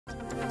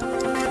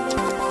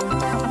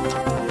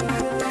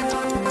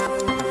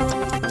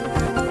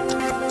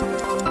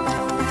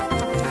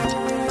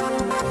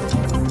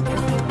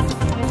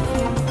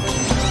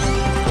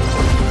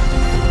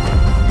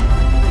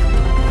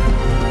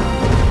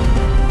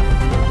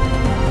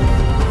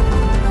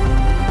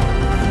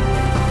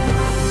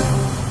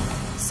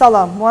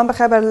Salam, MOAMBE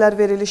xəbərlər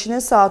verilişinin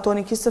saat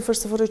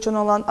 12:00 üçün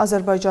olan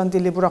Azərbaycan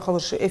dili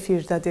buraxılışı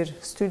efirdədir.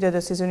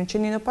 Studiyada sizin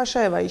üçün Nina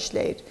Paşayeva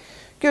işləyir.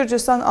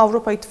 Gürcüstan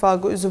Avropa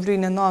İttifaqı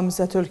üzvlüyünə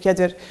namizəd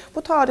ölkədir.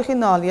 Bu tarixi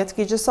nailiyyət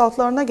gecə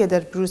saatlarına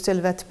qədər Brüssel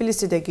və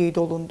Tbilisidə qeyd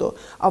olundu.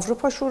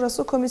 Avropa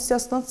Şurası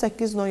Komissiyasının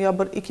 8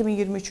 noyabr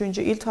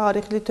 2023-cü il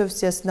tarixli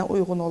tövsiyəsinə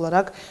uyğun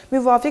olaraq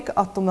müvafiq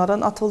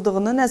addımların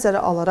atıldığını nəzərə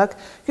alaraq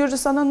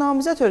Gürcüstana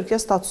namizəd ölkə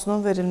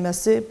statusunun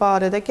verilməsi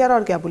barədə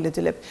qərar qəbul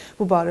edilib.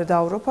 Bu barədə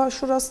Avropa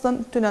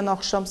Şurasının dünən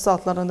axşam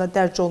saatlarında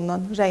dərc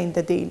olunan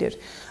rəyində deyilir.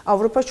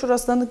 Avropa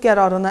Şurasının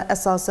qərarına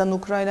əsasən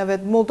Ukrayna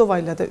və Moldova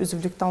ilə də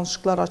üzvlük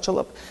danışıqlar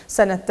açılıb.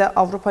 Sənəddə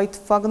Avropa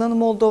İttifaqının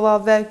Moldova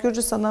və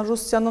Gürcüstana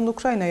Rusiyanın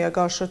Ukraynaya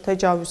qarşı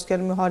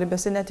təcavüzkar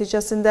müharibəsi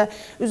nəticəsində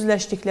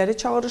üzləşdikləri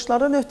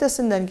çağırışların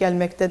öhdəsindən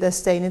gəlməkdə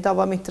dəstəyini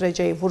davam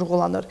etdirəcəyi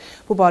vurğulanır.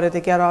 Bu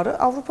barədə qərarı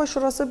Avropa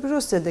Şurası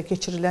Brüsseldə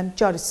keçirilən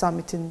cari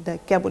samitində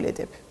qəbul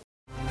edib.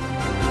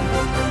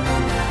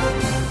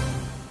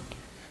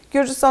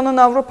 Gürcüstanın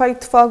Avropa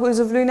İttifaqı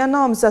üzvlüyünə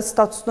namizəd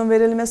statusunun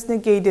verilməsini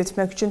qeyd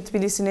etmək üçün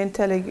Tbilisinin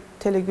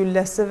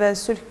telegülləsi və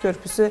sülh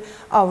körpüsü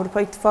Avropa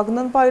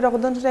İttifaqının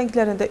bayrağının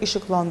rənglərində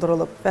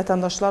işıqlandırılıb.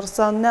 Vətəndaşlar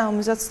isə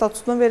namizəd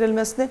statusunun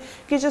verilməsini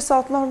gecə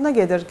saatlarına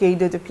qədər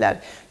qeyd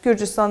ediblər.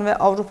 Gürcüstan və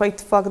Avropa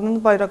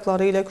İttifaqının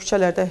bayraqları ilə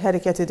küçələrdə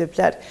hərəkət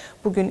ediblər.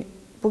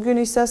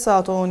 Bugün isə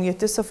saat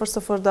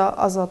 17:00-da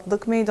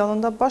Azadlıq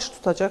meydanında baş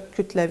tutacaq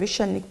kütləvi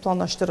şənlik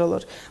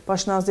planlaşdırılır.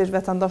 Baş nazir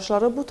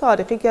vətəndaşları bu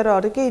tarixi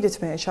qərarı qeyd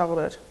etməyə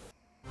çağırır.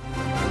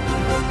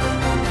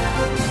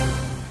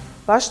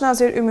 Baş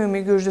nazir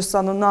ümumi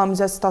Gürcüstanın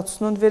namizəd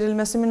statusunun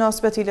verilməsi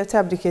münasibəti ilə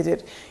təbrik edir.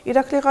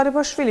 İrakli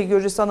Qaribaşvili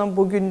Gürcüstanın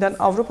bugündən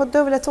Avropa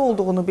dövləti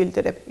olduğunu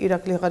bildirib.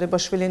 İrakli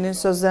Qaribaşvilinin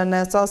sözlərinə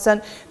əsasən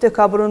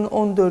Dekabrın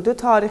 14-ü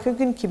tarixi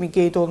gün kimi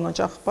qeyd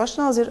olunacaq. Baş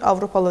nazir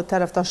Avropalı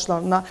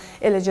tərəfdaşlarına,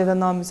 eləcə də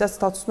namizəd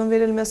statusunun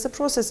verilməsi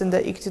prosesində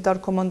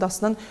iqtidar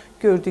komandasının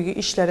gördüyü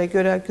işlərə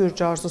görə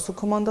Gürcü Arzusu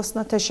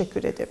komandasına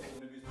təşəkkür edib.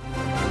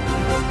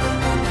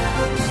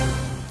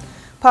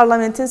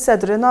 Parlamentin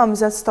sədri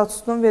namizəd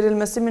statusunun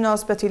verilməsi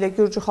münasibəti ilə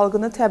Gürcü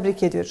xalqını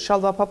təbrik edir.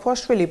 Şalva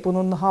Papuaşvili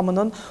bunun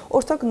hamının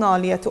ortaq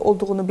nailiyyəti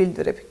olduğunu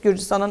bildirib.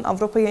 Gürcüstanın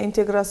Avropaya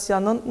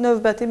inteqrasiyanın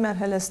növbəti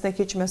mərhələsinə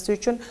keçməsi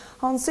üçün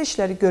hansı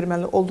işləri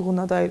görməli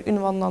olduğuna dair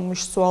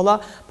ünvanlanmış suala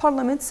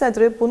parlament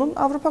sədri bunun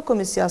Avropa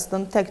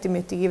Komissiyasının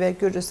təqdim etdiyi və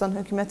Gürcüstan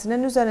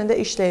hökumətinin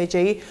üzərində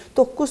işləyəcəyi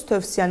 9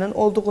 tövsiyənin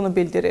olduğunu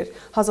bildirir.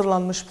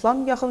 Hazırlanmış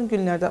plan yaxın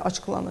günlərdə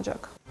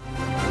açıqlanacaq.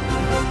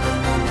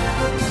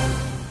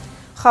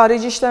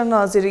 Xarici İşlər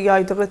Naziri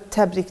yaydığı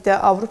təbrikdə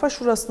Avropa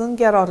Şurasının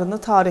qərarını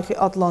tarixi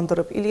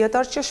adlandırıb. İlya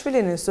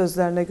Darçaşvilinin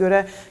sözlərinə görə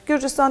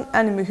Gürcüstan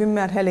ən mühüm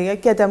mərhələyə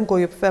qədəm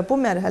qoyub və bu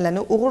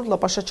mərhələni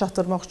uğurla başa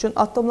çatdırmaq üçün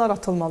addımlar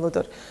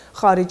atılmalıdır.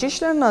 Xarici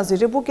İşlər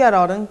Naziri bu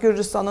qərarın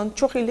Gürcüstanın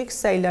çox illik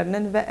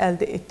səylərinin və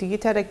əldə etdiyi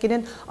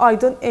tərəqqinin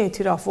aydın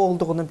etirafı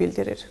olduğunu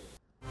bildirir.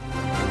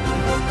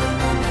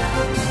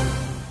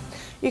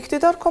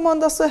 İqtidar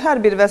komandası hər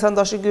bir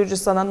vətəndaşı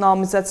Gürcüstana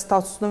namizəd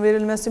statusunun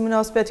verilməsi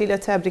münasibəti ilə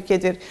təbrik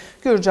edir.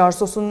 Gürcü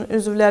Arzusunun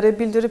üzvləri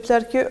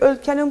bildiriblər ki,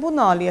 ölkənin bu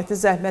nailiyyəti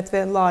zəhmət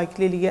və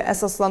layiqliliyə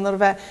əsaslanır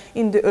və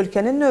indi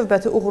ölkənin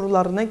növbəti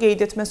uğurlarını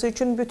qeyd etməsi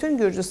üçün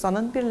bütün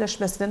Gürcüstanın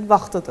birləşməsinin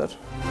vaxtıdır.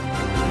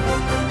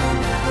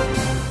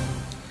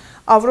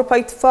 Avropa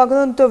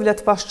İttifaqının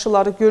dövlət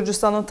başçıları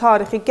Gürcüstanın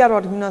tarixi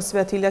qərar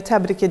münasibəti ilə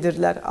təbrik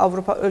edirlər.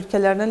 Avropa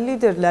ölkələrinin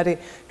liderləri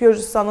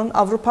Gürcüstanın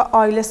Avropa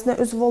ailəsinə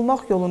üzv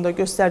olmaq yolunda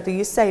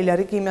göstərdiyi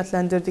səyləri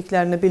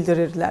qiymətləndirdiklərini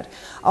bildirirlər.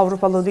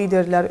 Avropalı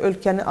liderlər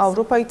ölkəni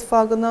Avropa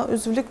İttifaqına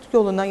üzvlük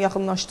yoluna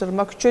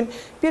yaxınlaşdırmaq üçün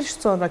bir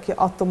sonraki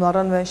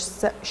addımların və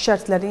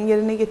şərtlərin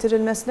yerinə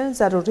yetirilməsinin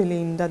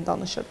zəruriliyindən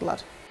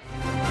danışırlar.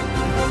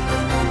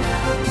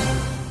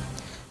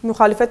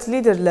 Müxalifət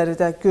liderləri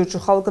də Gürcü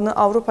xalqını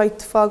Avropa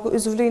İttifaqı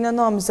üzvlüyünə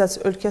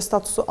namizəd ölkə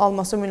statusu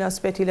alması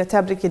münasibəti ilə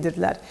təbrik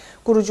edirlər.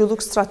 Quruculuq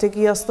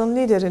strategiyasının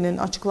liderinin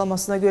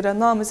açıqlamasına görə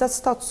namizəd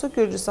statusu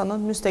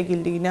Gürcüstanın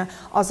müstəqilliyinə,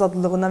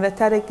 azadlığına və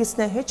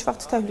tərəqqisinə heç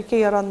vaxt təhlükə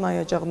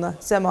yaranmayacağına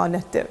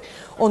zəmanətdir.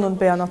 Onun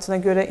bəyanatına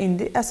görə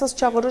indi əsas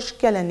çağırış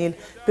gələn il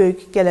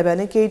böyük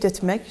qələbəni qeyd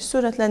etmək,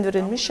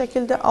 sürətləndirilmiş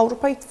şəkildə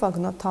Avropa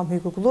İttifaqına tam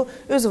hüquqlu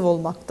üzv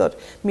olmaqdır.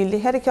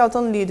 Milli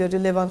Hərəkatın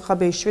lideri Levan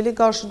Xabeyşvili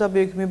qarşıda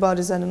böyük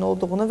mübarizə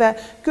olduğunu və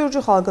Gürcü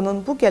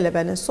xalqının bu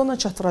qələbəni sona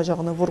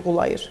çatdıracağını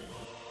vurğulayır.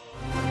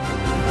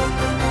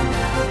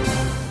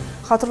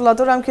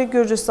 Xatırladıram ki,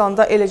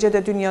 Gürcüstanda eləcə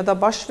də dünyada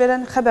baş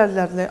verən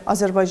xəbərlərlə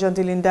Azərbaycan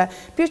dilində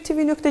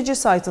BİRTV.ci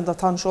saytında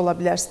tanış ola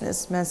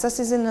bilərsiniz. Mənsə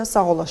sizinlə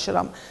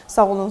sağollaşıram.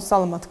 Sağ olun,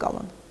 salamat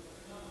qalın.